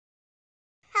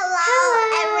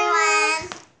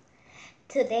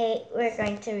Today we're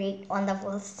going to read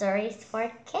wonderful stories for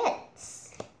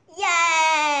kids.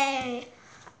 Yay!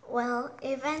 Well,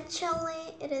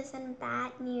 eventually it isn't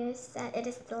bad news that it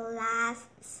is the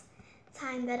last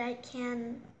time that I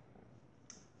can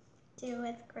do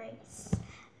with Grace.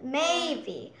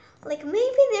 Maybe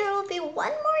there will be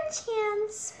one more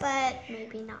chance, but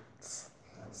maybe not.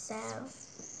 So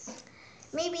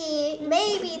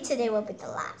maybe today will be the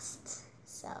last.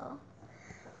 So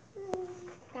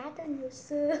bad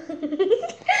news.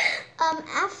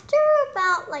 After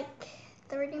about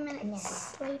 30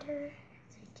 minutes later.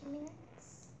 30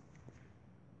 minutes.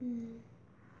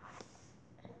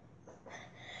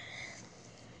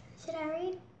 Should I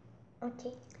read?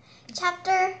 Okay.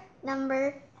 Chapter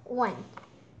number 1.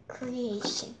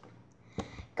 Creation.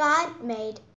 God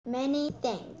made many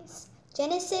things.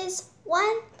 Genesis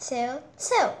 1-2.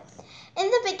 In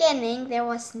the beginning there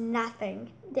was nothing.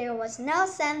 There was no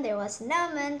sun, there was no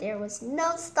moon, there was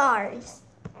no stars.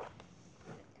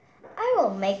 I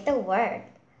will make the world,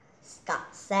 God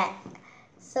said.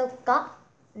 So God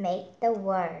made the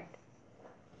world.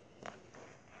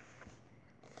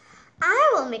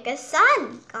 I will make a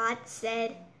sun, God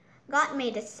said. God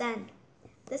made a sun.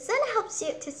 The sun helps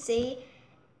you to see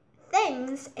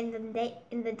things in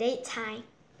the daytime.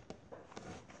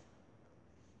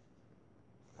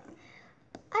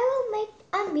 I will make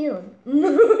a moon.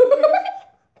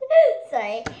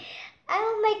 Sorry. I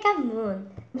will make a moon.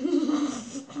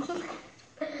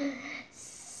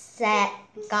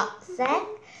 God said.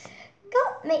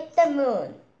 God made the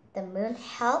moon. The moon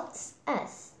helps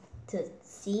us to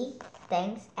see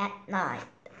things at night.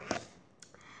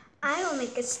 I will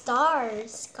make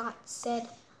stars, God said.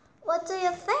 What do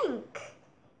you think?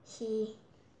 He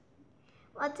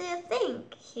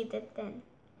did then.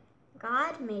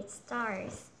 God made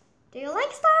stars. Do you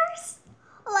like stars?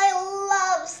 Well, I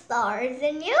love stars,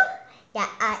 and you? Yeah,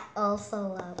 I also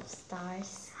love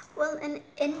stars. Well, in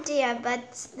India,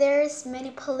 but there's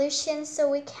many pollution, so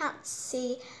we can't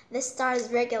see the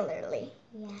stars regularly.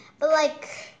 Yeah. But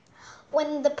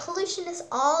when the pollution is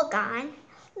all gone,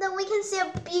 then we can see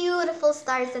beautiful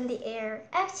stars in the air.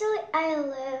 Actually, I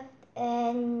live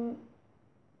in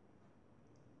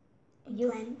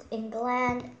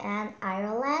England and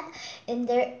Ireland. In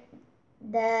there,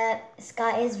 the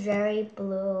sky is very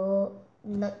blue.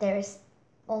 There's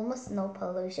almost no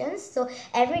pollution. So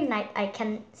every night I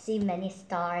can see many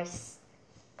stars.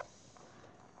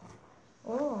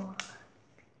 Oh.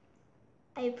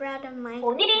 I brought a mic.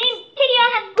 오늘은 테리와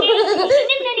함께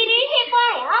재밌는 놀이를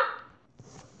해보아요.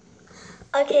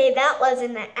 Okay, that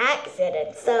wasn't an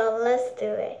accident, so let's do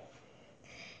it.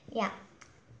 Yeah.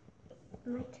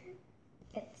 My turn?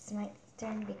 It's my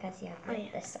turn because you have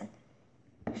read this one.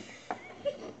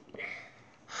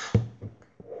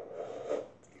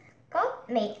 God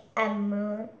made a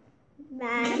moon.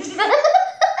 Man.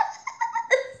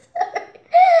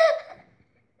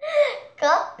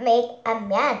 God made a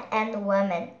man and a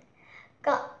woman.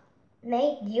 God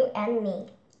made you and me.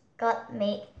 God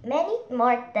made many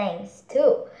more things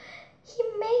too. He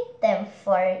made them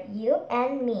for you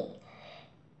and me.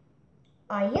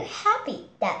 Are you happy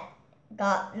that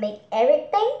God made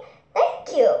everything?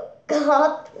 Thank you,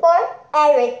 God, for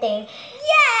everything.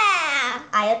 Yeah!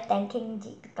 Are you thanking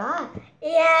God?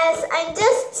 Yes, I'm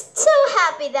just so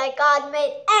happy that God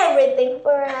made everything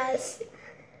for us.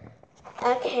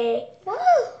 Okay.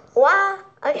 Wow.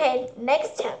 Okay,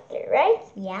 next chapter, right?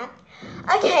 Yeah.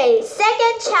 Okay,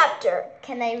 second chapter.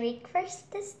 Can I read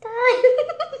first this time?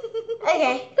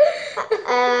 Okay.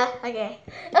 Okay.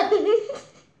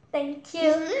 Thank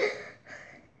you.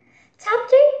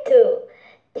 Chapter 2.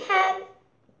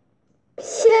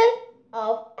 Temptation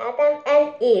of Adam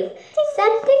and Eve.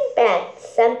 Something bad,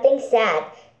 something sad.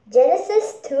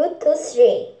 Genesis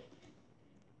 2-3.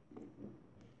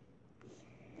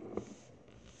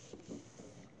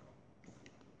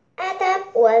 Adam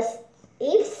was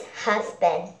Eve's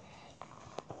husband.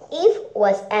 Eve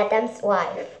was Adam's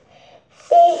wife.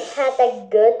 They had a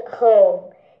good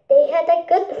home. They had a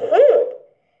good food.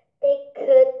 They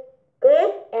could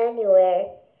go anywhere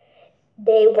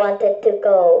they wanted to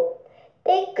go.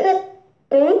 They could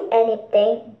do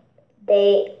anything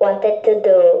they wanted to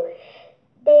do.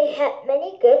 They had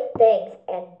many good things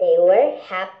and they were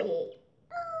happy.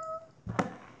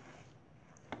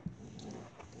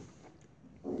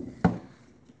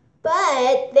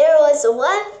 But there was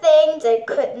one thing they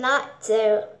could not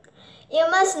do. You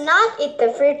must not eat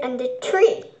the fruit on the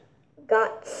tree,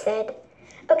 God said.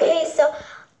 Okay, so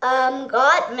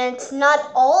God meant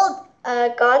not all.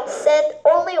 God said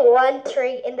only one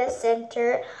tree in the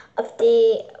center of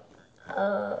the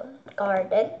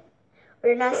garden.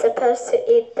 We're not supposed to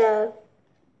eat the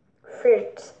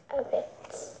fruit of it.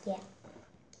 Yeah.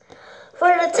 For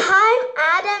the time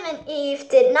Adam and Eve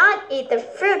did not eat the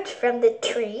fruit from the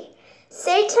tree,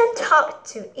 Satan talked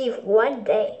to Eve one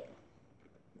day.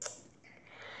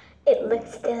 It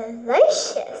looks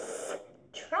delicious.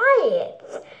 Try it.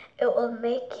 It will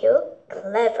make you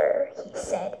clever, he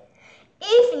said.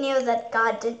 Eve knew that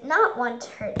God did not want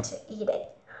her to eat it,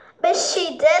 but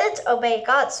she didn't obey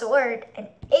God's word and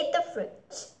ate the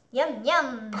fruit. Yum,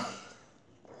 yum.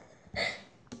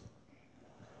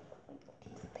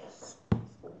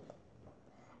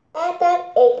 Adam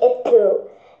ate it too.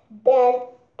 Then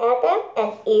Adam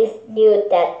and Eve knew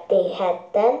that they had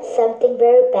done something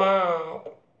very bad.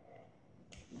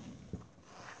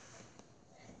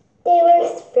 They were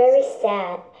very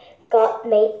sad. God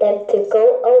made them to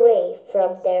go away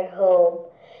from their home.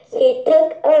 He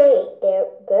took away their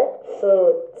good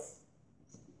foods.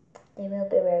 They will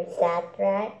be very sad,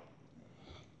 right?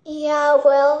 Yeah,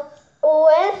 well,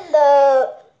 when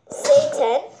the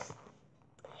Satan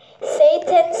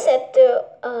said to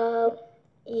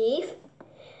Eve,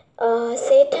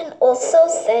 Satan also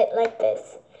said like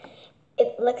this,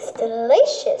 it looks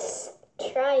delicious.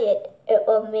 Try it. It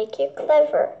will make you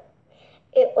clever.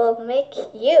 It will make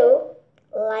you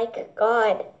like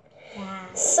God.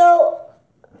 Yeah. So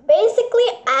basically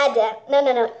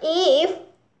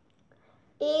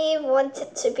Eve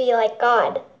wanted to be like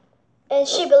God. And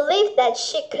she believed that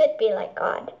she could be like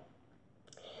God.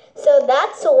 So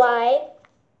that's why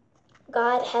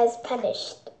God has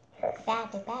punished her. Bad.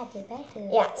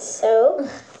 Yeah, so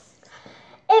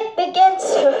it began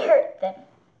to hurt them.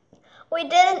 We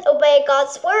didn't obey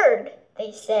God's word,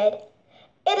 they said.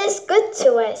 It is good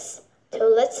to us to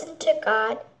listen to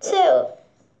God too.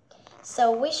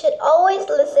 So we should always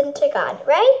listen to God,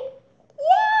 right?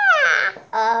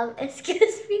 Yeah!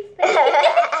 Excuse me.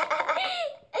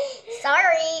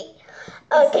 Sorry.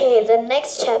 Okay, the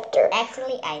next chapter.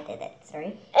 Actually, I did it.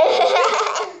 Sorry.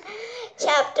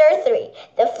 Chapter 3.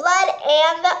 The flood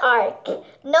and the ark.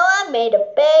 Noah made a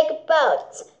big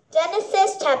boat.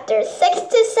 Genesis chapter 6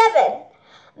 to 7.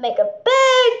 Make a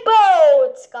big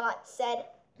boat, God said.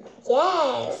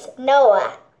 Yes,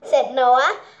 said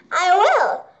Noah, I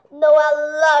will. Noah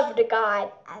loved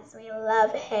God as we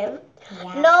love him.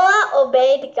 Yeah. Noah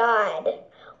obeyed God.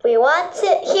 He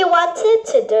wanted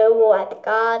to do what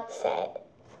God said.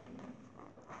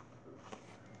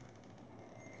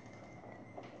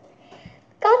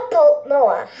 God told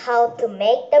Noah how to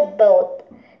make the boat.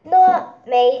 Noah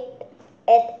made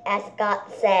it as God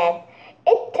said.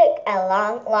 It took a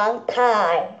long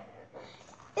time.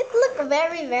 It looked a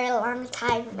very, very long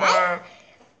time, right? Yeah.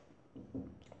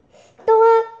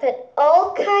 Noah put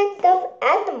all kinds of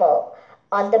animals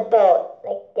on the boat.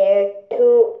 Like there are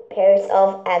 2 pairs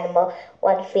of animals,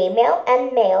 one female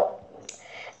and male.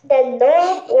 Then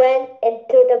Noah went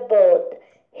into the boat.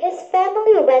 His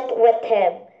family went with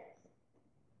him.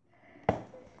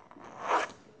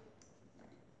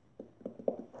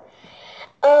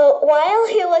 While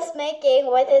he was making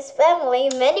with his family,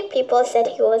 many people said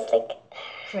he was like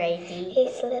Crazy.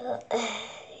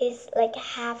 He's like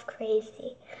half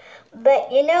crazy.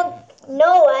 But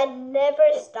Noah never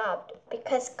stopped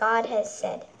because God has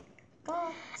said.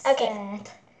 Okay.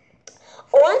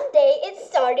 One day it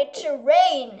started to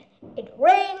rain. It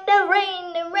rained and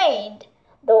rained and rained.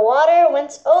 The water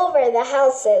went over the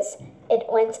houses. It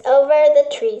went over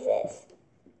the trees.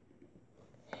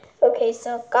 Okay,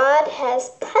 so God has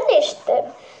punished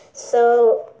them.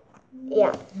 So,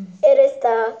 yeah, it is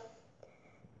the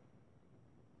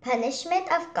punishment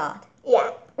of God.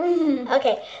 Yeah.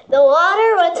 Okay, the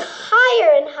water went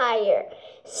higher and higher.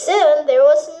 Soon there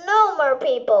was no more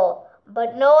people,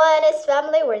 but Noah and his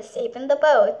family were safe in the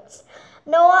boats.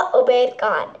 Noah obeyed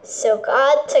God, so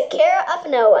God took care of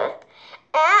Noah.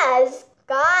 As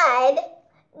God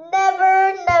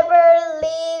never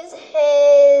leaves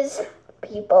his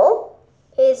people,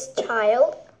 his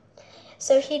child,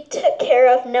 so he took care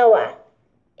of Noah,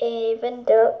 even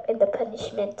though in the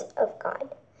punishment of God.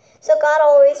 So God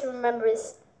always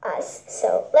remembers us.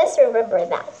 So let's remember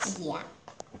that. Yeah.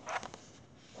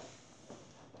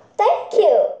 Thank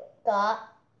you, God.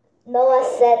 Noah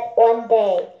said one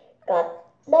day.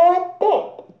 Noah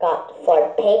thanked God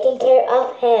for taking care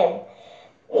of him.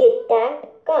 He thanked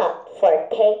God for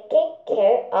taking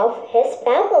care of his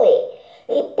family.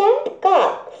 He thanked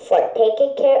God for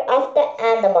taking care of the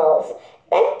animals.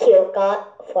 Thank you, God,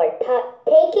 for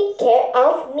taking care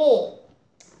of me.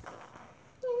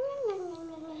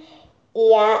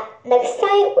 Yeah, next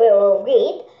time we will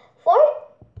read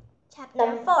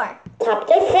Chapter 4.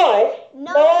 Chapter 4.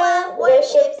 Noah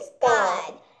worships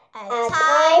God. A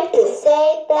time to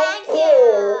say thank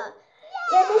you.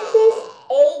 Genesis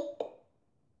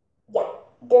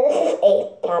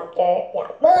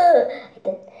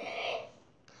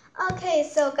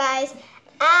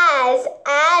guys,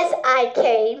 as I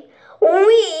came,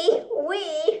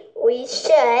 we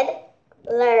should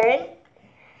learn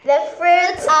the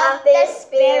fruits of the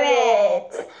Spirit.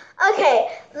 Okay,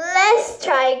 let's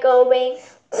try going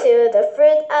to the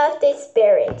fruit of the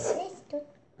Spirit.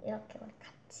 이렇게 우리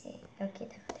같이 여기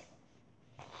대고.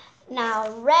 Now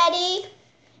ready,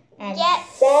 And get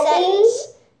ready.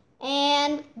 set,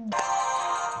 and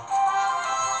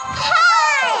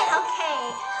hi! Okay,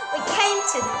 we came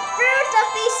to the fruit of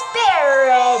the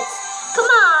Spirit. Come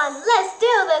on, let's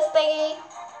do this thingy.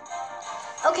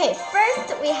 Okay,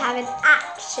 first we have an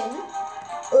action.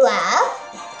 Love,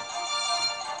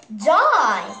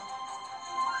 joy,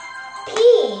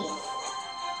 peace,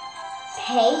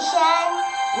 patience,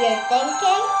 we're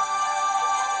thinking,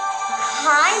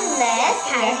 kindness,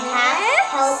 we're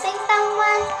helping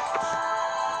someone,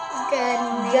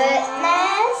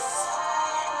 goodness,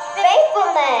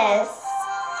 faithfulness,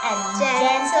 and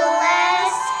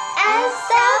gentleness, and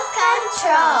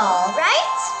self-control.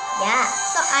 Right? Yeah.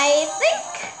 So I think.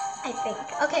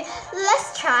 Okay,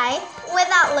 let's try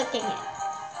without looking at.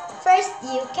 First,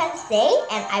 you can say,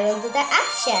 and I will do the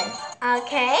action.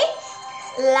 Okay.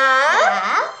 Love,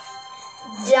 Love,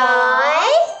 joy,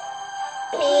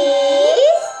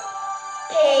 peace,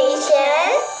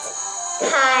 patience,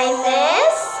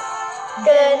 kindness,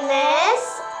 goodness,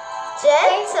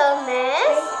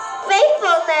 gentleness,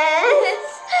 faithfulness,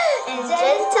 and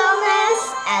gentleness,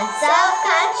 and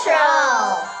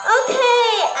self-control. Okay,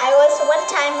 I was one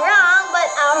time wrong, but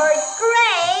our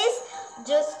Grace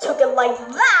just took it like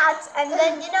that, and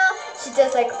then she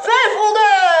just like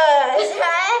faithfulness,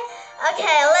 right?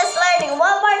 Okay, let's learn it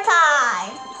one more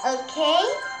time. Okay.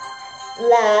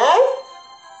 Love,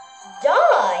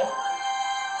 joy,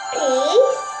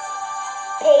 peace,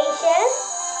 patience,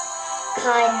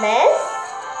 kindness,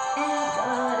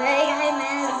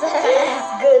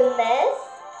 goodness,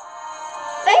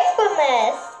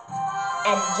 faithfulness,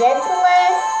 and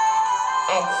gentleness,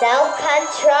 and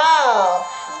self-control.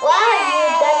 Wow,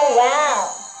 you've done well.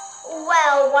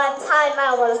 Well, one time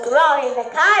I was wrong in the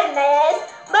kindness,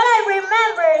 but I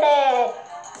remembered it.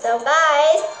 So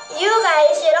guys, you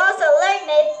guys should also learn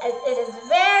it, as it is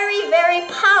very, very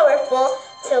powerful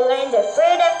to learn the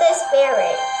fruit of the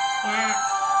Spirit. Yeah.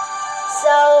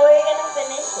 So we're gonna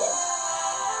finish it.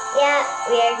 Yeah,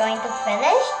 we are going to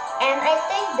finish. And I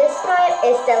think this time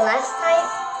is the last time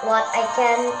what I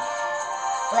can,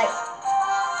 like,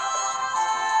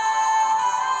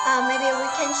 maybe we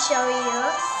can show you.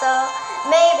 So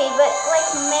maybe we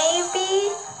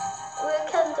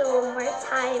can do one more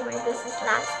time, or this is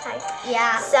last time.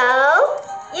 yeah. So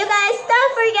you guys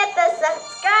don't forget the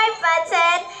subscribe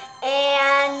button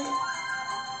and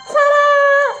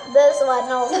ta-da! This one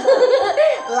also.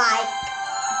 Like,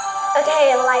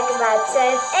 Okay, like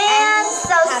button and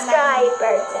subscribe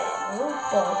button.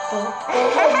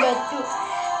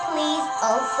 please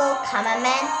also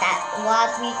comment that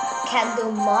what we can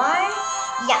do more.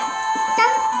 Yeah.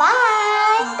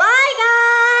 Bye. Bye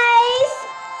guys!